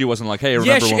story. Like, she wasn't like, hey,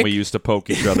 remember when we used to poke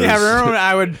each other? Yeah, remember when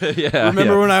I would Yeah,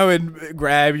 remember yeah. when I would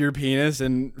grab your penis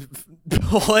and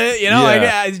pull it? You know,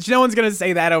 Yeah. like no one's gonna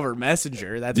say that over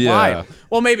Messenger. That's Yeah. wild.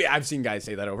 Well, maybe I've seen guys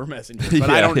say that over Messenger, but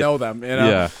I Yeah, don't yeah. know them. You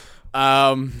know.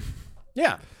 Yeah.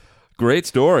 Yeah. Great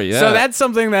story. Yeah. So that's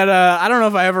something that I don't know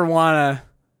if I ever want to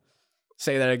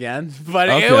say that again, but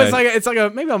it Okay. was like it's like a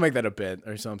maybe I'll make that a bit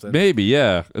or something. Maybe,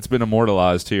 yeah. It's been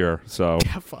immortalized here. So,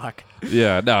 Fuck.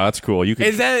 yeah, no, that's cool. You can.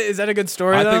 Is that a good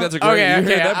story? I though? think that's a great. Okay, you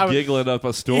hear okay. them giggling up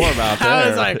a storm out there. I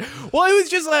was like, well, it was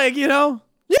just like, you know,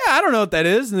 yeah, I don't know what that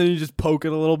is, and then you just poke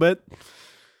it a little bit.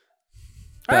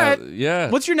 All right.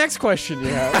 Yeah. What's your next question you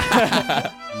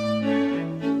have?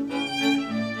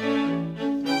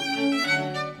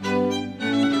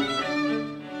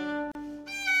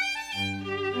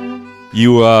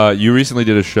 You recently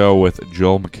did a show with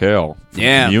Joel McHale from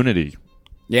Yeah. Community.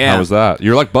 Yeah. How was that?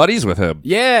 You're like buddies with him.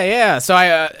 Yeah. So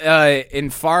I in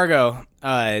Fargo,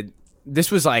 this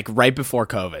was like right before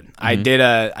COVID.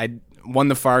 I won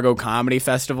the Fargo Comedy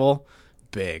Festival.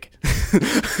 Big.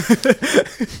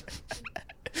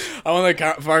 I won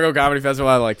the Fargo Comedy Festival.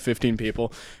 I had like 15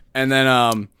 people, and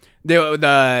then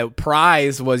the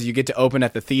prize was you get to open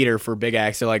at the theater for big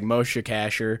acts. So like Moshe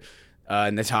Kasher,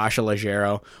 Natasha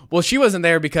Leggero. Well, she wasn't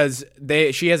there because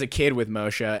she has a kid with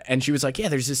Moshe, and she was like, "Yeah,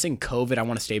 there's this thing, COVID. I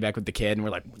want to stay back with the kid." And we're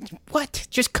like, "What?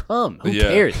 Just come. Who Yeah.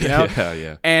 cares?" You know?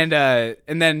 Yeah.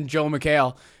 And then Joel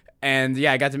McHale, and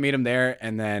yeah, I got to meet him there.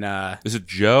 And then Is it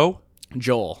Joe?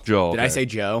 Joel. Joel, Did I okay. say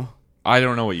Joe? I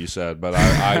don't know what you said, but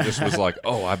I just was like,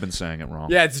 oh, I've been saying it wrong.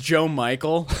 Yeah, it's Joe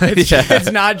Michael.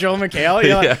 It's not Joel McHale.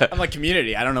 You're like, I'm like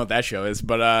Community. I don't know what that show is,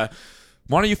 but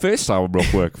Why don't you FaceTime him real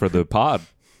quick for the pod?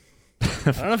 I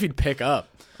don't know if he'd pick up.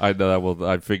 I know that will.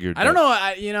 I figured. I don't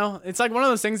know. You know, it's like one of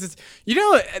those things. It's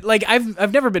like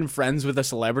I've never been friends with a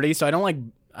celebrity, so I don't like.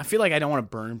 I feel like I don't want to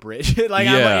burn bridge. Like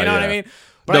I'm like, you know what I mean?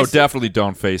 But No, definitely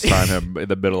don't FaceTime him in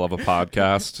the middle of a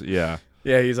podcast. Yeah.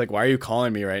 Yeah, he's like, "Why are you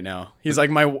calling me right now?" He's like,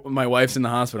 "My wife's in the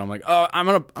hospital." I'm like, "Oh, I'm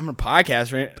on a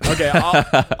podcast, right? Okay,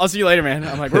 I'll see you later, man."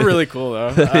 I'm like, "We're really cool though."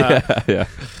 Yeah.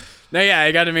 No, yeah,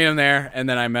 I got to meet him there, and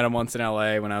then I met him once in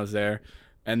LA when I was there,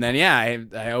 and then yeah,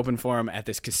 I opened for him at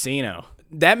this casino.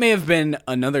 That may have been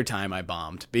another time I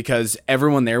bombed because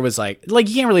everyone there was like you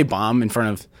can't really bomb in front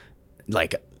of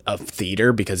like a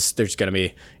theater because there's gonna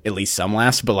be at least some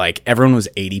laughs, but like everyone was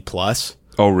 80 plus.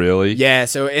 Oh, really? Yeah,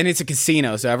 so and it's a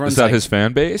casino, so everyone's Is that like, his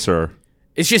fan base or?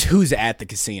 it's just who's at the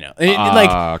casino.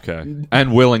 Okay.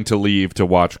 And willing to leave to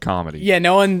watch comedy. Yeah,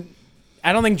 no one.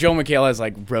 I don't think Joe McHale has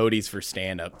like roadies for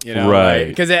stand up, you know,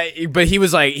 Right. But he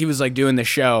was like doing the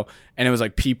show, and it was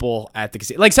like people at the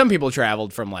casino. Like some people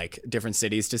traveled from like different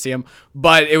cities to see him,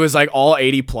 but it was like all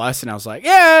 80 plus, and I was like,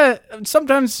 yeah.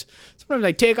 Sometimes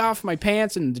I take off my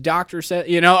pants, and the doctor said,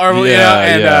 you know, or you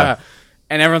know,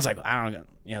 and everyone's like, I don't know,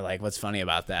 you know, like what's funny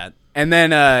about that? And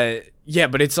then yeah,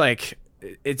 but it's like.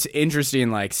 It's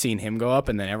interesting, like seeing him go up,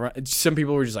 and then some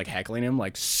people were just like heckling him,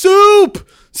 like soup,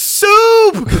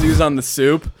 because he was on the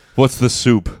soup. What's the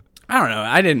soup? I don't know.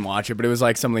 I didn't watch it, but it was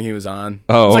like something he was on.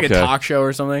 Oh, it was like okay. a talk show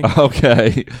or something.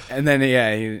 Okay. And then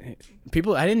yeah,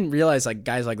 people. I didn't realize like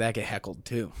guys like that get heckled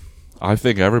too. I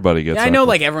think everybody gets. Yeah, I know heckled.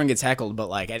 like everyone gets heckled, but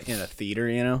like in a theater,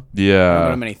 you know. I don't go to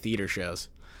Yeah. many theater shows.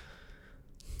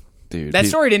 Dude. That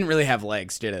story didn't really have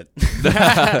legs, did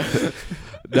it?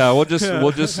 No,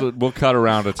 we'll cut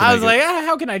around it. I was like,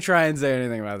 how can I try and say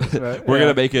anything about this? But, We're yeah.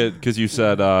 gonna make it because you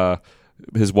said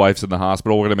his wife's in the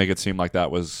hospital. We're gonna make it seem like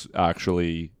that was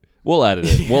actually. We'll edit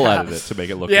it. We'll edit it to make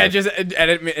it look. Yeah, like, just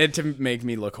edit it to make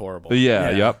me look horrible. Yeah.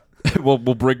 Yep. We'll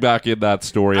bring back in that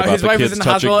story about His the wife kids was in the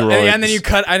touching hospital, groins. and then you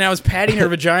cut, and I was patting her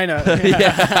vagina.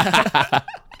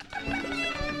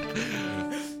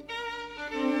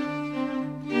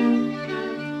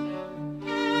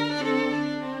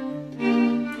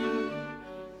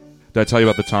 Did I tell you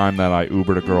about the time that I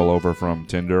Ubered a girl over from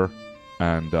Tinder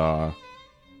and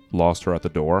lost her at the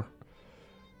door?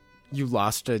 You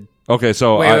lost a. Okay,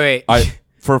 so Wait.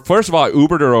 first of all, I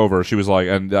Ubered her over. She was like,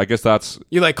 and I guess that's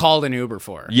You like called an Uber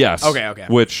for her. yes. Okay.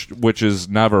 Which is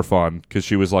never fun because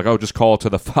she was like, oh, just call it to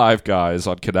the Five Guys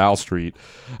on Canal Street,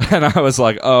 and I was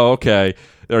like, oh, okay.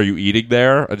 Are you eating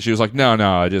there? And she was like, no,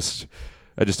 I just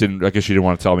I guess she didn't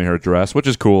want to tell me her address, which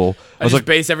is cool. I was like,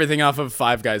 base everything off of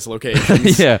Five Guys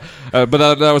locations. yeah, but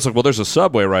I was like, well, there's a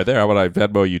Subway right there. How about I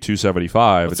Venmo you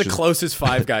 $2.75? What's the closest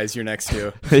Five Guys you're next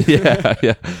to?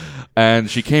 yeah. And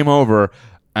she came over,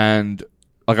 and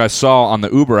like I saw on the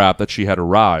Uber app that she had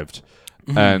arrived,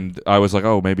 and I was like,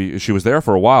 oh, maybe she was there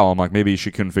for a while. I'm like, maybe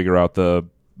she couldn't figure out the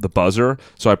buzzer,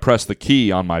 so I pressed the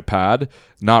key on my pad,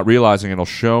 not realizing it'll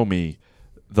show me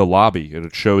the lobby.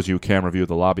 It shows you a camera view of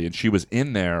the lobby, and she was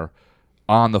in there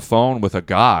on the phone with a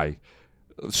guy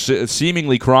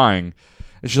seemingly crying,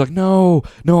 and she's like, no,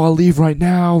 I'll leave right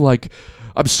now, like,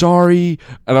 I'm sorry.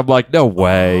 And I'm like, no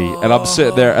way. And I'm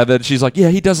sitting there, and then she's like, yeah,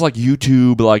 he does like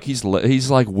YouTube, like he's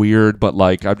like weird, but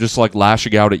like I'm just like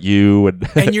lashing out at you,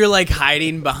 and you're like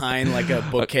hiding behind like a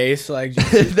bookcase, like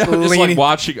just like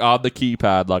watching on the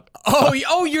keypad, like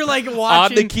oh, you're like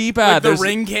watching on the keypad, like the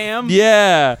ring cam.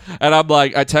 Yeah, and I'm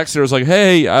like, I texted her, I was like,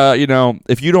 hey,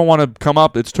 if you don't want to come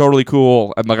up, it's totally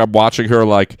cool. And like I'm watching her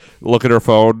like look at her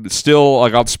phone, still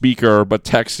like on speaker, but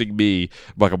texting me.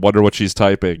 I'm like, I wonder what she's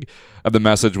typing. And the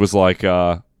message was like,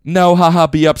 no, haha,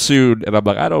 be up soon. And I'm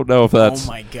like, I don't know if that's...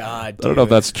 Oh, my God, dude. I don't know if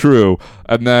that's true.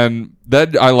 And then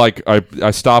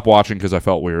I stopped watching because I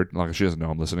felt weird. Like, she doesn't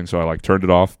know I'm listening, so I, like, turned it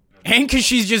off. And because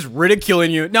she's just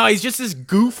ridiculing you. No, he's just this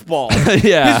goofball.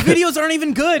 Yeah. His videos aren't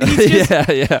even good. He's just...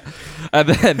 yeah. And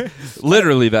then,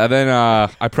 literally,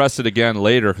 I pressed it again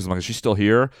later because I'm like, is she still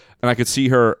here? And I could see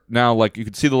her now, like, you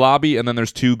could see the lobby, and then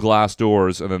there's 2 glass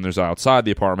doors, and then there's outside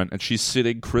the apartment, and she's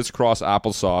sitting crisscross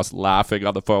applesauce laughing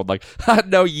on the phone, like,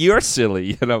 no, you're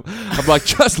silly. And I'm like,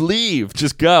 just leave,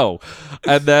 just go.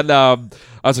 And then I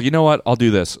was like, you know what? I'll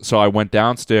do this. So I went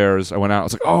downstairs. I went out. I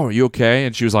was like, oh, are you okay?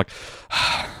 And she was like,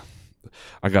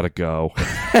 I gotta go.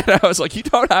 And I was like, you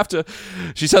don't have to.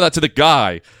 She said that to the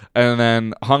guy, and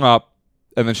then hung up,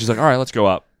 and then she's like, all right, let's go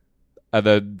up. And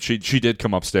then she did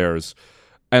come upstairs.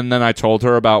 And then I told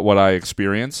her about what I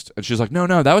experienced, and she's like, no,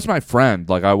 that was my friend.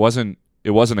 Like, it wasn't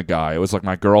a guy. It was like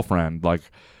my girlfriend. Like,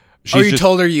 you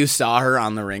told her you saw her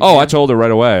on the ring? Oh, I told her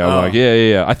right away. I'm like,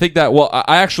 yeah. I think that, well,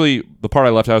 I actually, the part I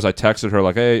left out is I texted her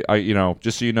like, hey,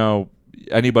 just so you know,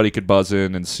 anybody could buzz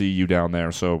in and see you down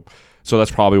there. So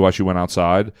that's probably why she went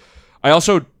outside. I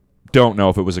also don't know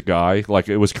if it was a guy. Like,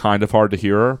 it was kind of hard to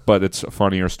hear her, but it's a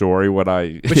funnier story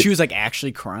But she was like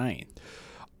actually crying.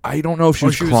 I don't know if she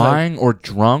was crying or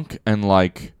drunk and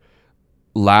like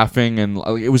laughing, and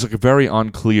it was like a very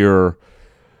unclear.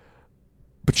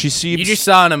 But she seems. You just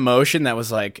saw an emotion that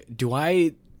was like, do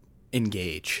I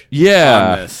engage?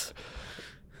 Yeah. On this?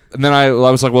 And then I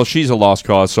was like, well, she's a lost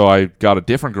cause, so I got a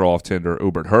different girl off Tinder,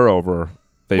 Ubered her over.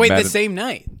 The same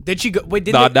night? Did she go? Wait,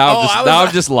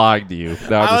 I'm just lying to you.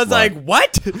 I was like,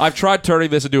 what? I've tried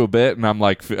turning this into a bit, and I'm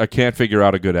like, I can't figure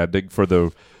out a good ending for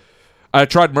the. I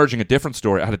tried merging a different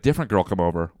story. I had a different girl come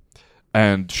over,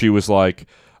 and she was like,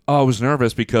 oh, I was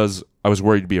nervous because I was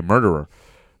worried to be a murderer.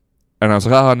 And I was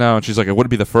like, oh, no. And she's like, it wouldn't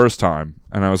be the first time.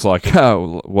 And I was like,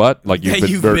 oh, what? Like,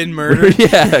 you've been murdered?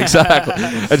 Yeah, exactly.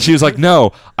 And she was like,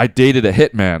 no, I dated a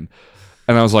hitman.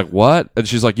 And I was like, what? And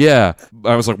she's like, yeah.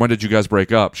 I was like, when did you guys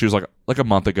break up? She was like a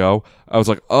month ago. I was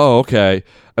like, oh, okay.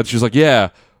 And she was like, yeah,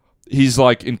 he's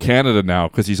like in Canada now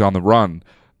because he's on the run.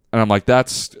 And I'm like,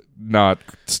 that's not.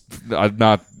 And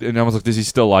I was like, does he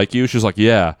still like you? She was like,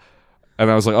 yeah. And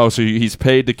I was like, oh, so he's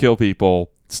paid to kill people,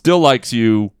 still likes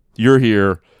you, you're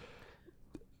here.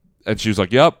 And she was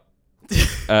like, yep.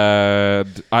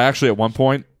 And I actually, at one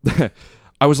point,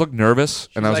 I was like nervous,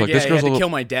 and I was like, yeah, this girl's I had to kill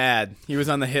my dad. He was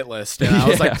on the hit list. And I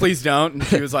was like, please don't. And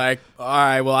she was like, all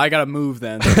right, well, I got to move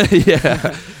then.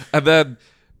 Yeah. And then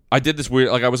I did this weird,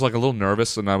 like, I was like a little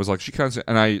nervous, and I was like, she kind of,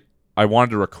 and I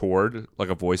wanted to record like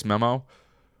a voice memo.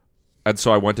 And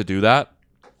so I went to do that.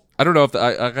 I don't know if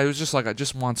I was just like, I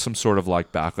just want some sort of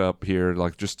like backup here,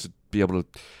 like just to be able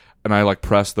to. And I like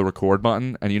press the record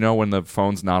button, and you know when the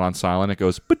phone's not on silent, it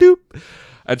goes ba-doop.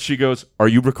 And she goes, "Are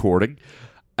you recording?"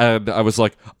 And I was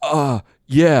like,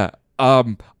 yeah.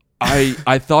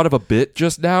 I thought of a bit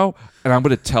just now, and I'm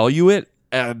going to tell you it,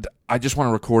 and I just want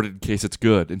to record it in case it's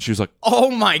good." And she was like, "Oh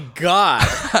my god,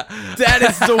 that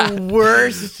is the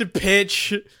worst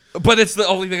pitch." But it's the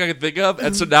only thing I can think of,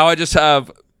 and so now I just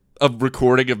have a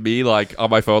recording of me like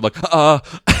on my phone, like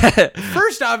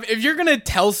First off, if you're gonna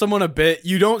tell someone a bit,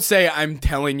 you don't say I'm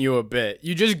telling you a bit.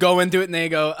 You just go into it and they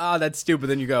go, "Oh, that's stupid."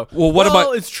 Then you go,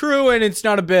 "Well, it's true and it's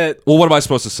not a bit." Well, what am I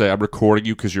supposed to say? I'm recording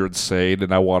you because you're insane,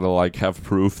 and I want to like have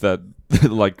proof that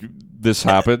like this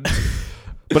happened.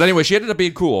 But anyway, she ended up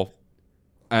being cool.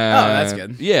 And, that's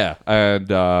good. Yeah,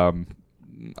 and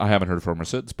I haven't heard from her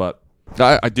since. But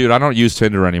I don't use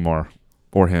Tinder anymore.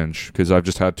 or Hinge, because I've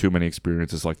just had too many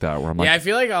experiences like that where I'm like, I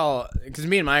feel like because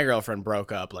me and my girlfriend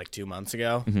broke up like 2 months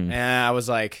ago, and I was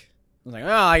like, oh,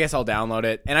 I guess I'll download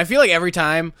it. And I feel like every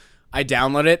time I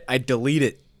download it, I delete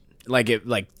it like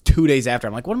 2 days after.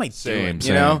 I'm like, what am I doing? Same.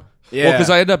 You know? Yeah. Well, because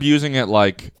I end up using it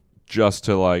like just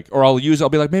to like, or I'll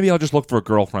be like, maybe I'll just look for a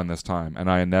girlfriend this time, and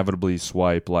I inevitably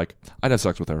swipe like, I'd have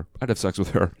sex with her.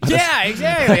 Yeah,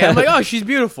 exactly. I'm like, oh, she's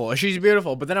beautiful.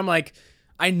 But then I'm like,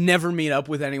 I never meet up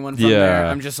with anyone from there.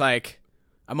 I'm just like,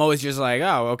 I'm always just like,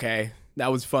 oh, okay,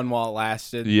 that was fun while it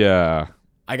lasted. Yeah.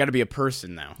 I got to be a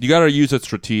person now. You got to use it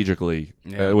strategically,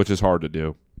 which is hard to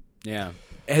do. Yeah.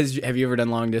 Have you ever done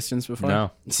long distance before?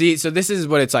 No. See, so this is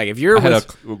what it's like. If you're I had a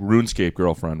RuneScape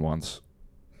girlfriend once.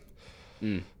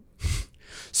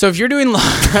 So if you're doing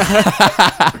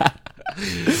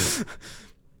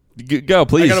Go,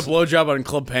 please. I got a blowjob on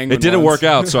Club Penguin. It didn't work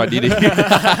out, so I needed.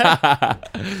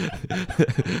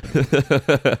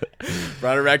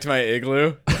 Brought her back to my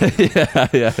igloo.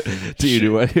 yeah.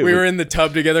 Dude, we were in the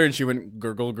tub together, and she went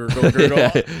gurgle, gurgle,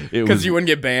 gurgle, because you wouldn't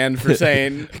get banned for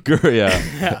saying.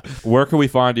 Yeah. Where can we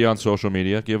find you on social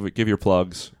media? Give your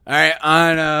plugs. All right,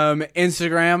 on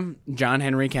Instagram, John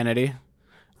Henry Kennedy.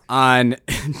 On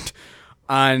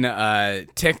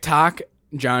TikTok,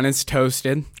 John is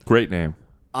Toasted. Great name.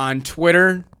 On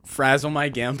Twitter, Frazzle My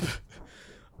Gimp.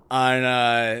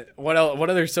 On what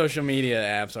other social media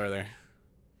apps are there?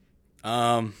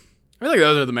 I feel like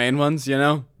those are the main ones, you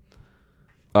know.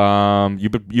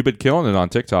 You've been killing it on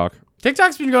TikTok.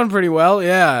 TikTok's been going pretty well,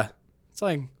 yeah. It's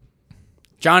like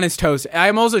John is Toasted.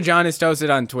 I'm also John is Toasted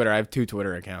on Twitter. I have 2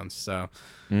 Twitter accounts, so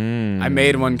I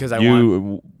made one because I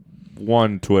want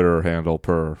one Twitter handle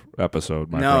per episode.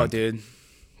 My friend. Dude,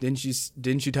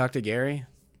 didn't you talk to Gary?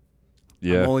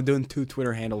 Yeah, I'm only doing 2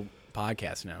 Twitter handle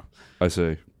podcasts now. I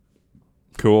see.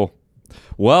 Cool.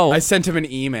 Well, I sent him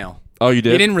an email. Oh, you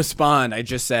did? He didn't respond. I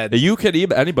just said you could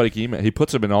email. Anybody can email. He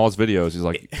puts them in all his videos. He's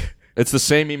like, it's the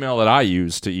same email that I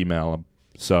use to email him.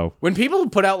 So when people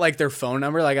put out like their phone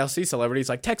number, like I'll see celebrities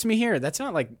like text me here. That's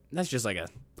not like that's just like a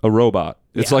robot.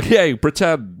 It's like, hey,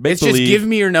 pretend. Make it's believe. Just give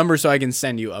me your number so I can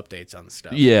send you updates on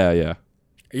stuff. Yeah.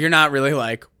 You're not really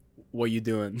like, what you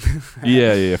doing?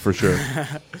 yeah, for sure.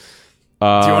 Do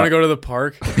you want to go to the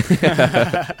park?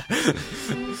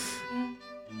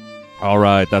 All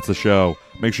right, that's the show.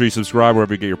 Make sure you subscribe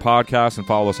wherever you get your podcasts and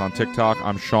follow us on TikTok.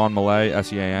 I'm Sean Millea,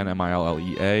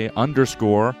 SEANMILLEA_.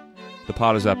 The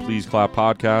pod is at Please Clap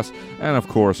Podcast. And, of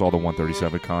course, all the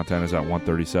 137 content is at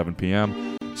 1:37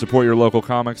 p.m. Support your local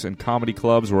comics and comedy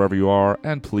clubs wherever you are.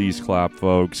 And please clap,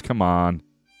 folks. Come on.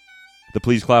 The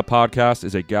Please Clap Podcast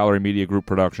is a Gallery Media Group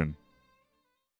production.